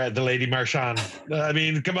Marchand.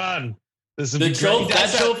 Come on. This is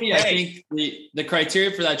that trophy. I think the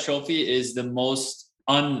criteria for that trophy is the most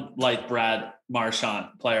unlike Brad Marchand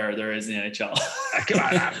player there is in the NHL. Come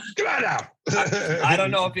on now. I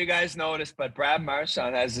don't know if you guys noticed, but Brad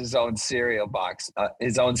Marchand has his own cereal box,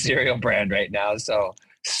 his own cereal brand right now. So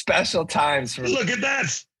special times for. Look at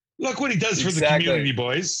that! Look what he does for the community,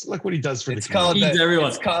 boys. Look what he does for the community. Everyone.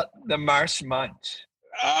 It's called the Marsh Munch.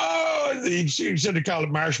 Oh, you should have called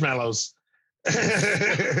it marshmallows.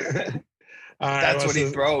 That's what he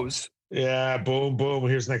throws. Yeah, boom, boom.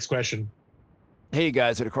 Here's the next question. Hey,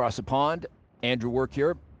 guys at Across the Pond. Andrew Work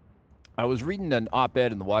here. I was reading an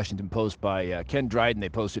op-ed in the Washington Post by Ken Dryden. They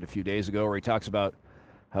posted a few days ago where he talks about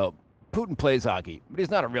how Putin plays hockey, but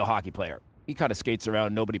he's not a real hockey player. He kind of skates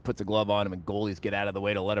around. Nobody puts a glove on him, and goalies get out of the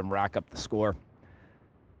way to let him rack up the score.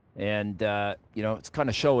 And, it's kind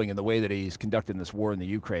of showing in the way that he's conducting this war in the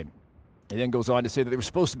Ukraine. He then goes on to say that there was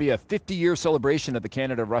supposed to be a 50-year celebration of the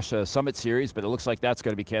Canada-Russia Summit Series, but it looks like that's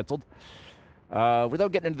going to be canceled.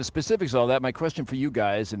 Without getting into the specifics of all that, my question for you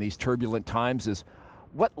guys in these turbulent times is,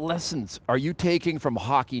 what lessons are you taking from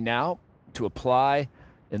hockey now to apply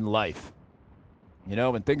in life?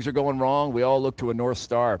 When things are going wrong, we all look to a North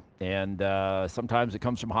Star, and sometimes it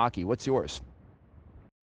comes from hockey. What's yours?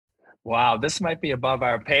 Wow, this might be above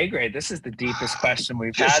our pay grade. This is the deepest question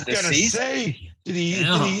we've had this season. Did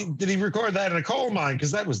he record that in a coal mine?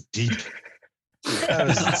 Because that was deep. That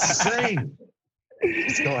was insane.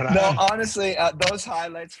 What's going on? No, honestly, those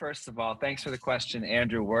highlights, first of all, thanks for the question,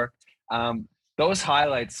 Andrew Work. Those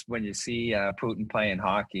highlights when you see Putin playing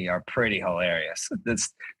hockey are pretty hilarious.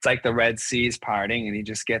 It's like the Red Sea's parting, and he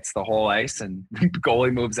just gets the whole ice, and the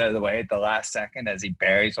goalie moves out of the way at the last second as he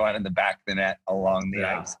buries one in the back of the net along the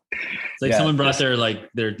ice. It's like someone brought their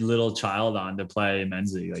little child on to play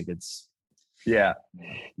men's league. Yeah.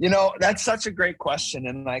 That's such a great question.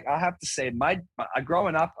 And I have to say,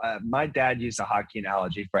 growing up, my dad used a hockey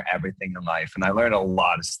analogy for everything in life. And I learned a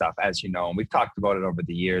lot of stuff, as you know, and we've talked about it over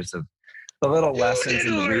the years of the little lessons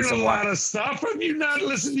and the reason why. A lot of stuff. Have you not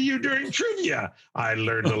listened to you during trivia? I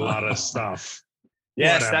learned a lot of stuff.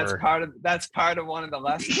 Yes, Whatever. that's part of one of the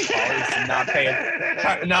lessons. Always to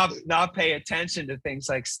not pay attention to things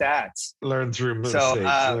like stats. Learn through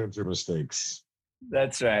mistakes.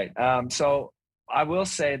 That's right. So I will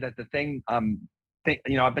say that the thing, I've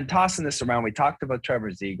been tossing this around. We talked about Trevor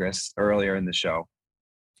Zegras earlier in the show.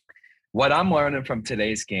 what I'm learning from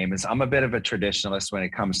today's game is I'm a bit of a traditionalist when it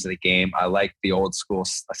comes to the game. I like the old school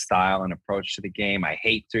style and approach to the game. I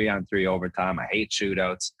hate 3-on-3 overtime. I hate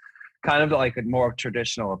shootouts. Kind of like a more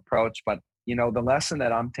traditional approach. But, you know, the lesson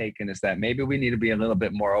that I'm taking is that maybe we need to be a little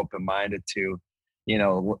bit more open-minded to, you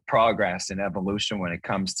know, progress and evolution when it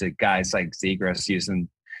comes to guys like Zegras using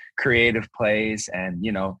creative plays. And,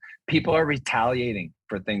 you know, people are retaliating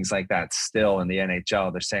for things like that still in the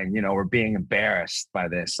NHL. They're saying, you know, we're being embarrassed by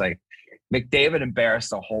this. Like, McDavid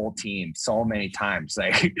embarrassed the whole team so many times,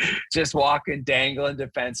 like just walking, dangling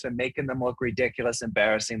defensemen, making them look ridiculous,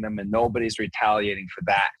 embarrassing them, and nobody's retaliating for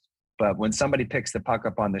that. But when somebody picks the puck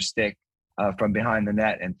up on their stick from behind the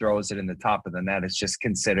net and throws it in the top of the net, it's just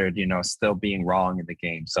considered, you know, still being wrong in the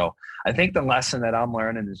game. So I think the lesson that I'm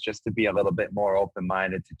learning is just to be a little bit more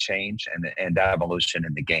open-minded to change and evolution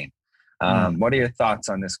in the game. What are your thoughts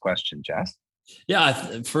on this question, Jess?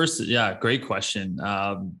 Yeah, first, great question.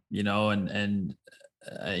 You know,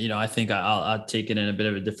 you know, I think I'll take it in a bit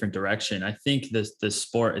of a different direction. I think the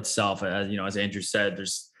sport itself, you know, as Andrew said,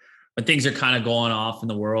 when things are kind of going off in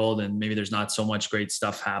the world and maybe there's not so much great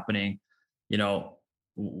stuff happening, you know,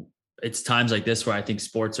 it's times like this where I think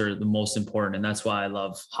sports are the most important. And that's why I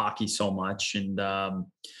love hockey so much. And,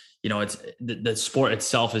 you know, it's the sport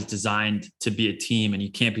itself is designed to be a team, and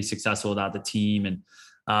you can't be successful without the team. And,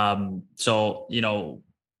 so, you know,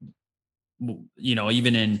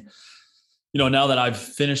 even in, you know, now that I've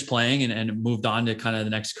finished playing and moved on to kind of the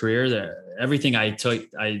next career, that everything I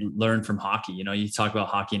learned from hockey. You know, you talk about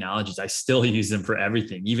hockey analogies, I still use them for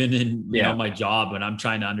everything, even in, you know, my job, when I'm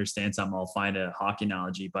trying to understand something, I'll find a hockey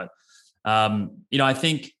analogy. But, you know, I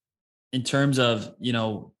think in terms of, you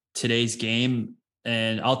know, today's game,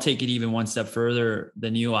 and I'll take it even one step further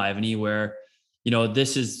than you, Ivany, where, you know,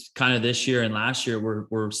 this is kind of this year and last year,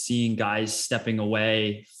 we're seeing guys stepping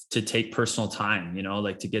away to take personal time, you know,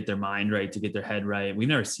 like to get their mind right, to get their head right. We've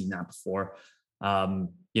never seen that before.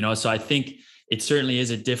 You know, so I think it certainly is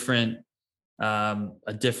a different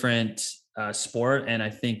sport. And I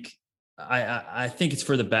think it's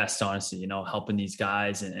for the best, honestly, you know, helping these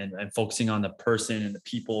guys and focusing on the person and the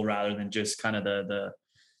people rather than just kind of the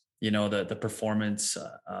performance,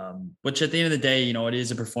 which at the end of the day, you know, it is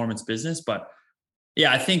a performance business. But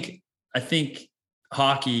yeah, I think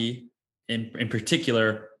hockey in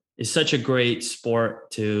particular is such a great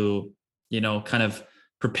sport to, you know, kind of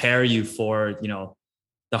prepare you for, you know,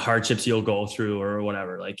 the hardships you'll go through or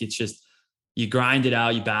whatever. Like, it's just, you grind it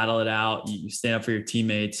out, you battle it out, you stand up for your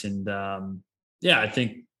teammates. And I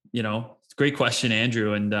think, you know, it's a great question,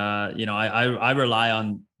 Andrew. And, you know, I rely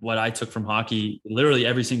on what I took from hockey literally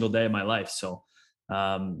every single day of my life. So, you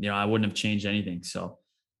know, I wouldn't have changed anything. So,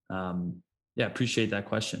 appreciate that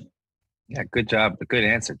question. Yeah, good job. Good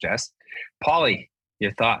answer, Jess. Paulie,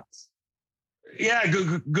 your thoughts? Yeah,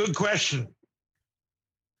 good question.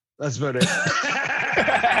 That's about it.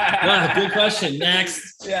 Yeah, good question.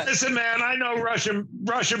 Next. Yeah. Listen, man, I know Russian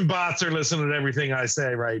bots are listening to everything I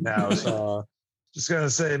say right now. So just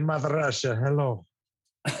gonna say, Mother Russia, hello.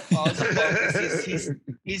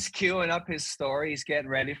 He's queuing up his story. He's getting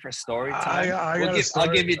ready for story time.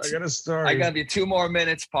 I'll give you 2 more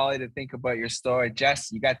minutes, Paulie, to think about your story.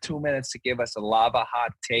 Jess, you got 2 minutes to give us a lava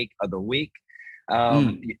hot take of the week.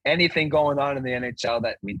 Anything going on in the NHL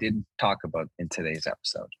that we didn't talk about in today's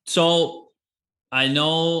episode? So I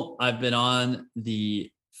know I've been on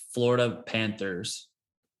the Florida Panthers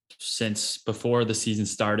since before the season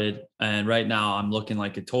started. And right now I'm looking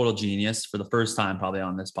like a total genius for the first time probably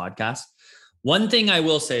on this podcast. One thing I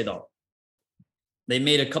will say though, they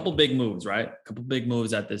made a couple big moves, right? A couple big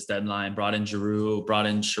moves at this deadline, brought in Giroux, brought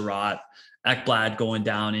in Sherratt, Ekblad going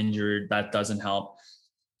down injured. That doesn't help.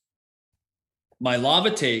 My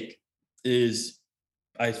lava take is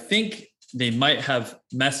I think they might have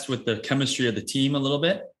messed with the chemistry of the team a little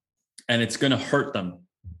bit, and it's going to hurt them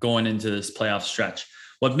going into this playoff stretch.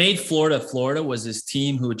 What made Florida was this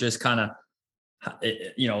team who just kind of,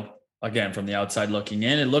 you know, again, from the outside looking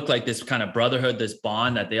in, it looked like this kind of brotherhood, this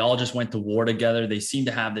bond that they all just went to war together. They seem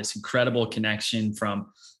to have this incredible connection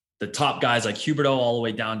from the top guys like Huberdeau all the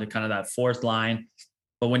way down to kind of that fourth line.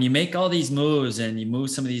 But when you make all these moves and you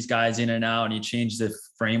move some of these guys in and out and you change the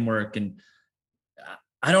framework, and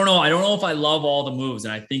I don't know if I love all the moves,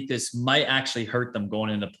 and I think this might actually hurt them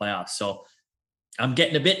going into playoffs. So I'm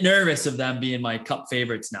getting a bit nervous of them being my cup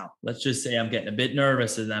favorites now. Let's just say I'm getting a bit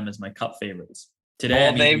nervous of them as my cup favorites.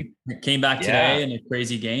 Today, they came back today in a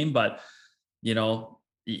crazy game, but, you know,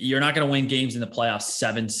 you're not going to win games in the playoffs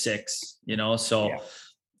 7-6, you know? So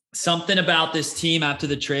something about this team after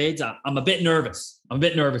the trades, I'm a bit nervous. I'm a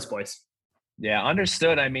bit nervous, boys. Yeah,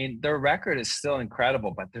 understood. I mean, their record is still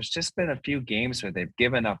incredible, but there's just been a few games where they've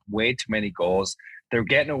given up way too many goals. They're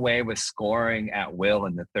getting away with scoring at will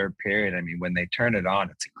in the third period. I mean, when they turn it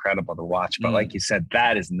on, it's incredible to watch. But like you said,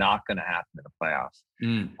 that is not going to happen in the playoffs.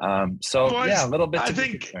 Boys, a little bit.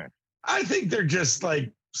 I think they're just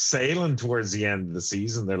like sailing towards the end of the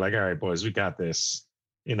season. They're like, all right, boys, we got this.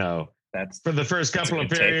 You know, that's for the first couple of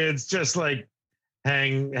periods, just like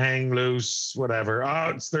hang loose, whatever.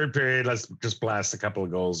 Oh, it's third period. Let's just blast a couple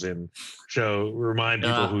of goals in. Remind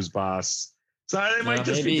people who's boss. So they might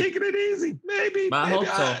just be taking it easy. Maybe. I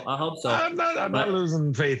hope so. I'm not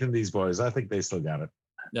losing faith in these boys. I think they still got it.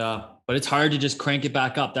 Yeah, but it's hard to just crank it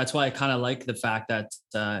back up. That's why I kind of like the fact that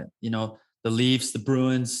the Leafs, the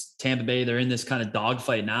Bruins, Tampa Bay, they're in this kind of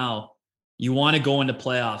dogfight now. You want to go into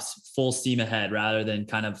playoffs full steam ahead rather than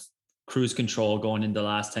kind of cruise control going into the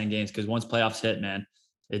last 10 games. Because once playoffs hit, man,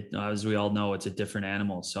 as we all know, it's a different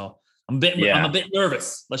animal. So I'm a bit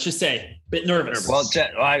nervous. Let's just say a bit nervous. Well,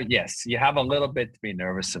 yes, you have a little bit to be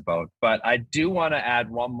nervous about, but I do want to add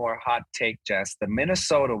one more hot take, Jess. The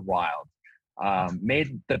Minnesota Wild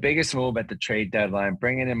made the biggest move at the trade deadline,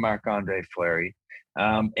 bringing in Marc-Andre Fleury.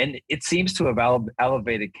 And it seems to have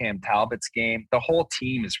elevated Cam Talbot's game. The whole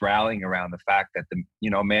team is rallying around the fact that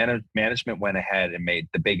management went ahead and made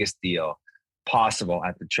the biggest deal possible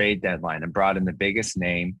at the trade deadline and brought in the biggest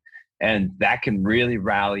name, and that can really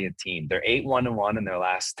rally a team. They're 8-1-1 in their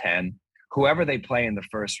last 10. Whoever they play in the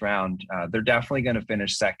first round, they're definitely going to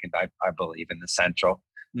finish second, I believe, in the Central.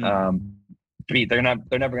 They're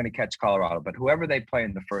never going to catch Colorado, but whoever they play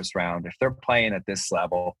in the first round, if they're playing at this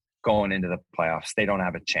level going into the playoffs, they don't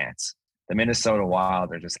have a chance. The Minnesota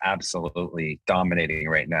Wild are just absolutely dominating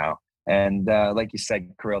right now. And like you said,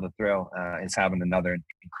 Kirill the Thrill is having another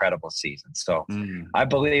incredible season. So I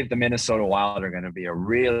believe the Minnesota Wild are going to be a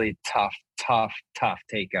really tough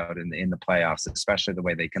takeout in the playoffs, especially the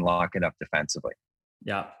way they can lock it up defensively.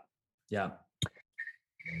 Yeah.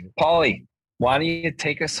 Paulie, why don't you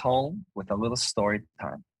take us home with a little story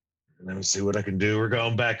time? Let me see what I can do. We're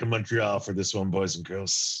going back to Montreal for this one, boys and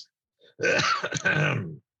girls.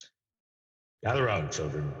 Gather round,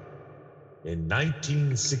 children. In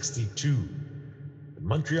 1962, the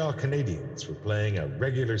Montreal Canadiens were playing a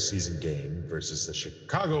regular season game versus the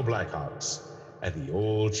Chicago Blackhawks at the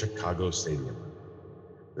old Chicago Stadium.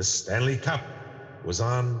 The Stanley Cup was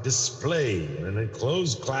on display in an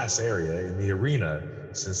enclosed glass area in the arena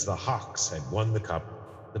since the Hawks had won the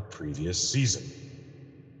cup the previous season.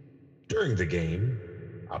 During the game,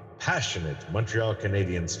 a passionate Montreal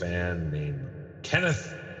Canadiens fan named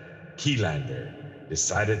Kenneth Kielander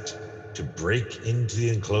decided to break into the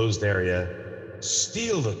enclosed area,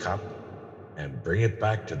 steal the cup, and bring it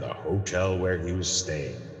back to the hotel where he was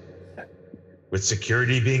staying. With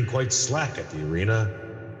security being quite slack at the arena,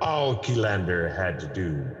 all Kielander had to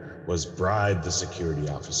do was bribe the security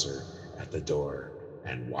officer at the door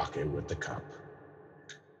and walk in with the cup.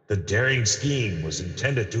 The daring scheme was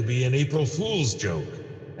intended to be an April Fool's joke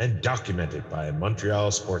and documented by a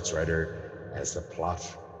Montreal sports writer as the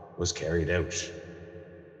plot was carried out.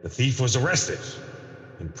 The thief was arrested,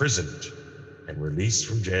 imprisoned, and released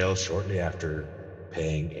from jail shortly after,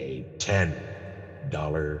 paying a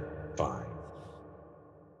 $10 fine.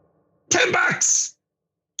 $10!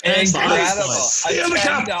 Incredible. Steal the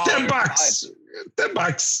cup. $10.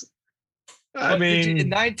 $10. I mean, in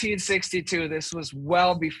 1962, this was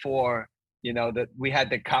well before, that we had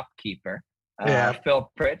the cup keeper.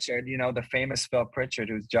 Phil Pritchard, the famous Phil Pritchard,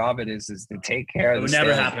 whose job it is to take care of the It would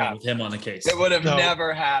never happen with him on the case. It would have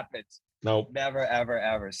never happened. Nope. Never,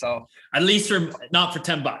 ever. So at least not for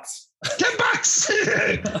 $10.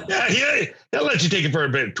 $10. Yeah, he'll let you take it for a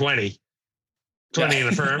bit. 20 in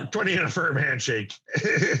a firm handshake.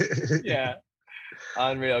 Yeah.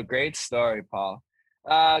 Unreal. Great story, Paul.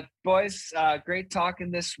 Boys, great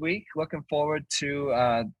talking this week. Looking forward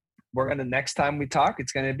to next time we talk,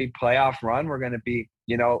 it's going to be playoff run. We're going to be,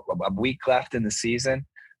 a week left in the season.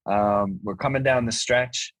 We're coming down the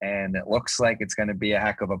stretch, and it looks like it's going to be a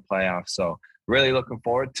heck of a playoff. So really looking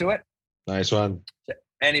forward to it. Nice one.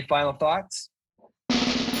 Any final thoughts?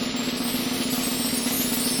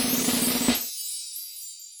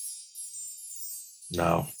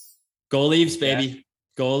 No. Go Leafs, baby. Yeah.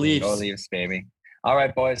 Go Leafs. Go Leafs, baby. All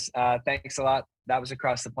right, boys. Thanks a lot. That was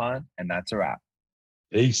Across the Pond, and that's a wrap.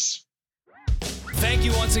 Peace. Thank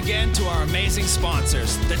you once again to our amazing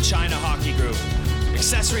sponsors, the China Hockey Group,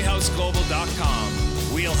 AccessoryHouseGlobal.com,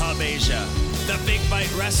 Wheel Hub Asia, The Big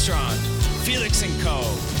Bite Restaurant, Felix & Co.,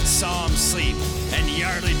 Psalm Sleep, and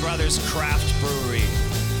Yardley Brothers Craft Brewery.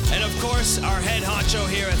 And of course, our head honcho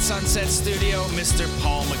here at Sunset Studio, Mr.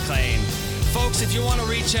 Paul McLean. Folks, if you want to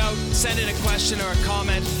reach out, send in a question or a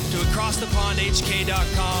comment to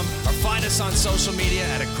acrossthepondhk.com or find us on social media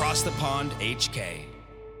at acrossthepondhk.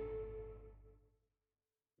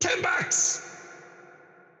 Timber!